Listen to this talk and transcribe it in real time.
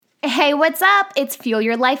Hey, what's up? It's Fuel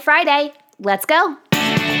Your Life Friday. Let's go.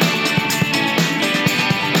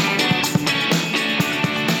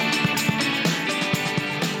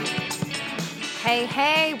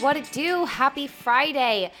 Hey, what it do? Happy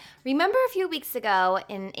Friday. Remember a few weeks ago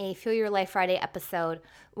in a Fuel Your Life Friday episode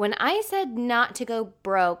when I said not to go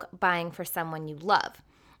broke buying for someone you love?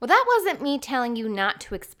 Well, that wasn't me telling you not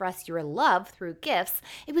to express your love through gifts.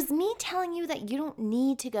 It was me telling you that you don't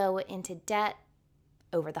need to go into debt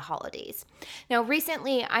over the holidays. Now,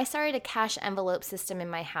 recently, I started a cash envelope system in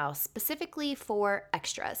my house specifically for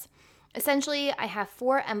extras. Essentially, I have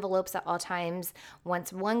 4 envelopes at all times.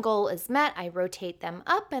 Once one goal is met, I rotate them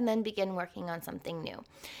up and then begin working on something new.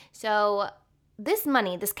 So this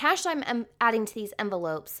money, this cash I'm adding to these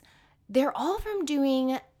envelopes, they're all from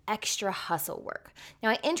doing extra hustle work. Now,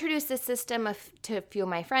 I introduced this system to a few of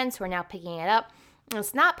my friends who are now picking it up.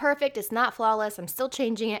 It's not perfect, it's not flawless, I'm still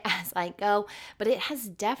changing it as I go, but it has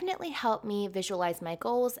definitely helped me visualize my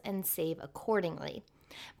goals and save accordingly.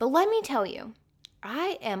 But let me tell you,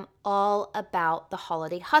 I am all about the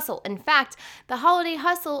holiday hustle. In fact, the holiday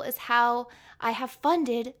hustle is how I have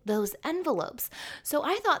funded those envelopes. So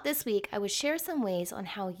I thought this week I would share some ways on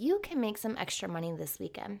how you can make some extra money this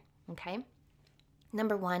weekend, okay?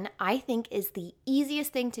 Number 1, I think is the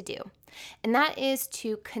easiest thing to do, and that is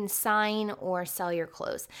to consign or sell your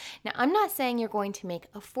clothes. Now, I'm not saying you're going to make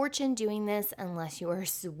a fortune doing this unless you are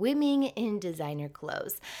swimming in designer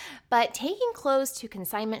clothes, but taking clothes to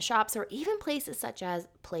consignment shops or even places such as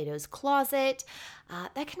Plato's Closet,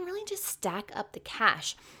 that can really just stack up the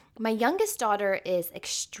cash. My youngest daughter is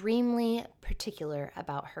extremely particular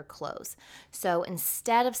about her clothes. So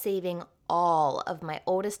instead of saving all of my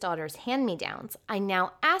oldest daughter's hand-me-downs, I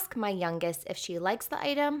now ask my youngest if she likes the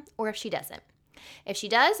item or if she doesn't. If she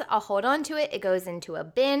does, I'll hold on to it. It goes into a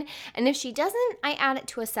bin. And if she doesn't, I add it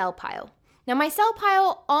to a sell pile. Now, my sell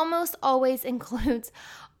pile almost always includes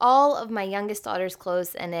all of my youngest daughter's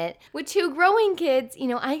clothes in it. With 2 growing kids,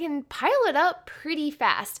 I can pile it up pretty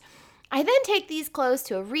fast. I then take these clothes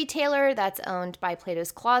to a retailer that's owned by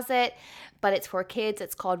Plato's Closet, but it's for kids.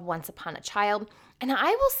 It's called Once Upon a Child. And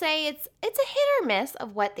I will say it's a hit or miss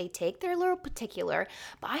of what they take. They're a little particular,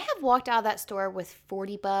 but I have walked out of that store with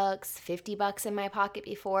 $40, $50 in my pocket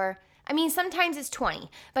before. I mean, sometimes it's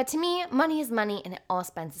 20, but to me, money is money and it all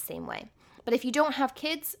spends the same way. But if you don't have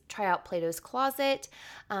kids, try out Plato's Closet.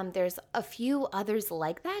 There's a few others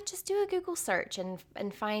like that. Just do a Google search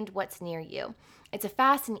and find what's near you. It's a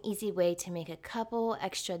fast and easy way to make a couple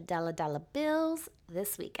extra dollar bills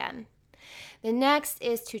this weekend. The next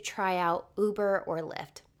is to try out Uber or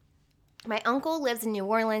Lyft. My uncle lives in New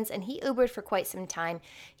Orleans and he Ubered for quite some time.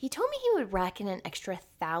 He told me he would rack in an extra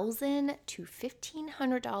 $1,000 to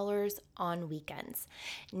 $1,500 on weekends.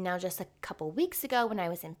 Now, just a couple weeks ago when I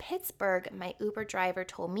was in Pittsburgh, my Uber driver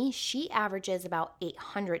told me she averages about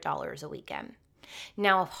 $800 a weekend.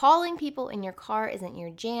 Now, if hauling people in your car isn't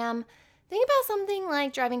your jam, think about something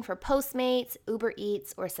like driving for Postmates, Uber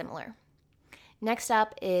Eats, or similar. Next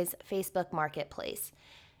up is Facebook Marketplace.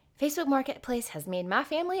 Facebook Marketplace has made my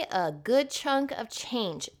family a good chunk of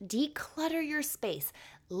change. Declutter your space.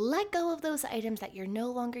 Let go of those items that you're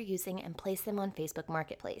no longer using and place them on Facebook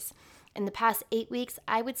Marketplace. In the past 8 weeks,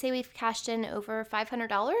 I would say we've cashed in over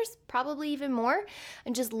 $500, probably even more,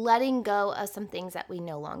 and just letting go of some things that we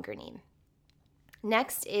no longer need.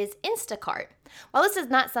 Next is Instacart. While this is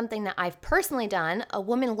not something that I've personally done, a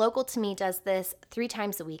woman local to me does this 3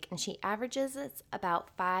 times a week, and she averages it's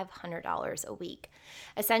about $500 a week.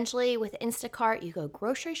 Essentially, with Instacart, you go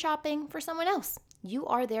grocery shopping for someone else. You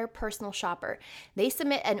are their personal shopper. They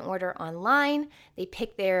submit an order online, they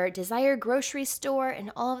pick their desired grocery store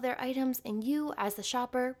and all of their items, and you, as the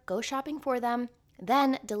shopper, go shopping for them,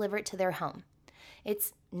 then deliver it to their home.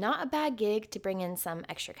 It's not a bad gig to bring in some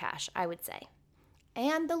extra cash, I would say.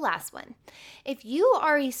 And the last one, if you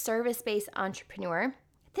are a service-based entrepreneur,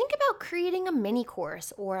 think about creating a mini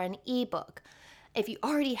course or an ebook. If you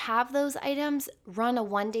already have those items, run a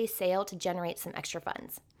one-day sale to generate some extra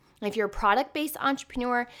funds. If you're a product-based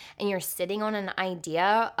entrepreneur and you're sitting on an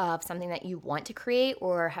idea of something that you want to create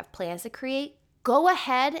or have plans to create, go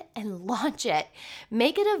ahead and launch it.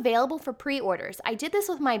 Make it available for pre-orders. I did this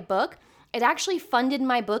with my book. It actually funded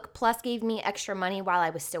my book plus gave me extra money while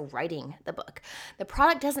I was still writing the book. The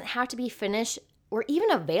product doesn't have to be finished or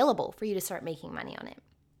even available for you to start making money on it.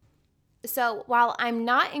 So while I'm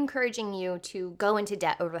not encouraging you to go into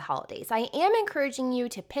debt over the holidays, I am encouraging you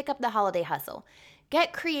to pick up the holiday hustle.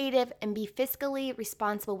 Get creative and be fiscally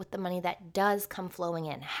responsible with the money that does come flowing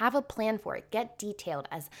in. Have a plan for it. Get detailed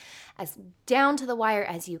as down to the wire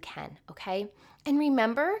as you can, okay? And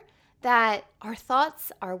remember that our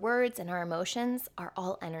thoughts, our words, and our emotions are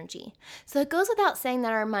all energy. So it goes without saying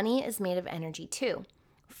that our money is made of energy too.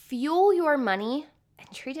 Fuel your money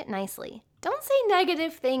and treat it nicely. Don't say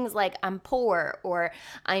negative things like I'm poor or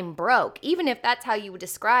I'm broke, even if that's how you would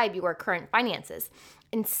describe your current finances.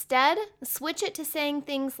 Instead, switch it to saying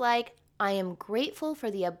things like, I am grateful for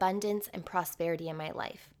the abundance and prosperity in my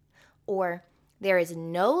life. Or, there is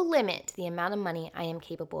no limit to the amount of money I am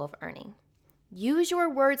capable of earning. Use your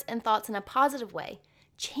words and thoughts in a positive way.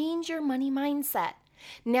 Change your money mindset.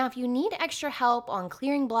 Now, if you need extra help on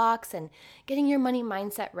clearing blocks and getting your money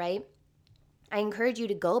mindset right, I encourage you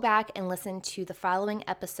to go back and listen to the following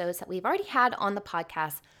episodes that we've already had on the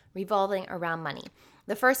podcast revolving around money.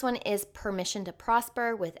 The first one is Permission to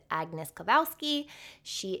Prosper with Agnes Kowalski.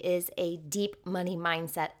 She is a deep money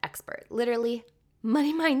mindset expert. Literally,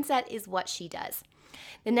 money mindset is what she does.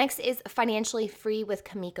 The next is Financially Free with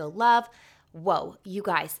Kimiko Love. Whoa, you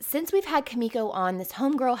guys, since we've had Kimiko on, this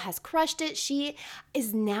homegirl has crushed it. She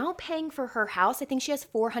is now paying for her house. I think she has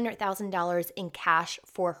 $400,000 in cash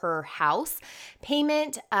for her house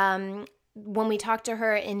payment. When we talked to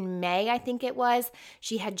her in May, I think it was,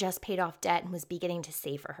 she had just paid off debt and was beginning to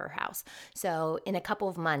save for her house. So in a couple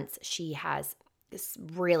of months, she has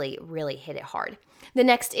really, really hit it hard. The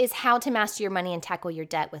next is How to Master Your Money and Tackle Your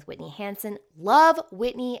Debt with Whitney Hansen. Love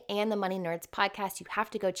Whitney and the Money Nerds podcast. You have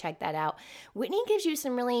to go check that out. Whitney gives you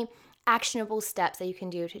some really actionable steps that you can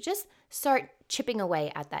do to just start chipping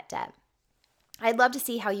away at that debt. I'd love to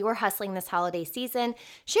see how you are hustling this holiday season.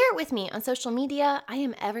 Share it with me on social media. I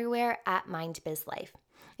am everywhere at MindBizLife.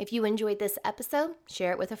 If you enjoyed this episode,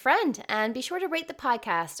 share it with a friend and be sure to rate the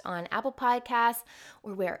podcast on Apple Podcasts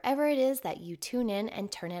or wherever it is that you tune in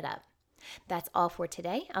and turn it up. That's all for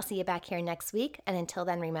today. I'll see you back here next week. And until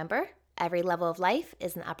then, remember, every level of life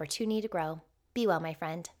is an opportunity to grow. Be well, my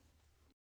friend.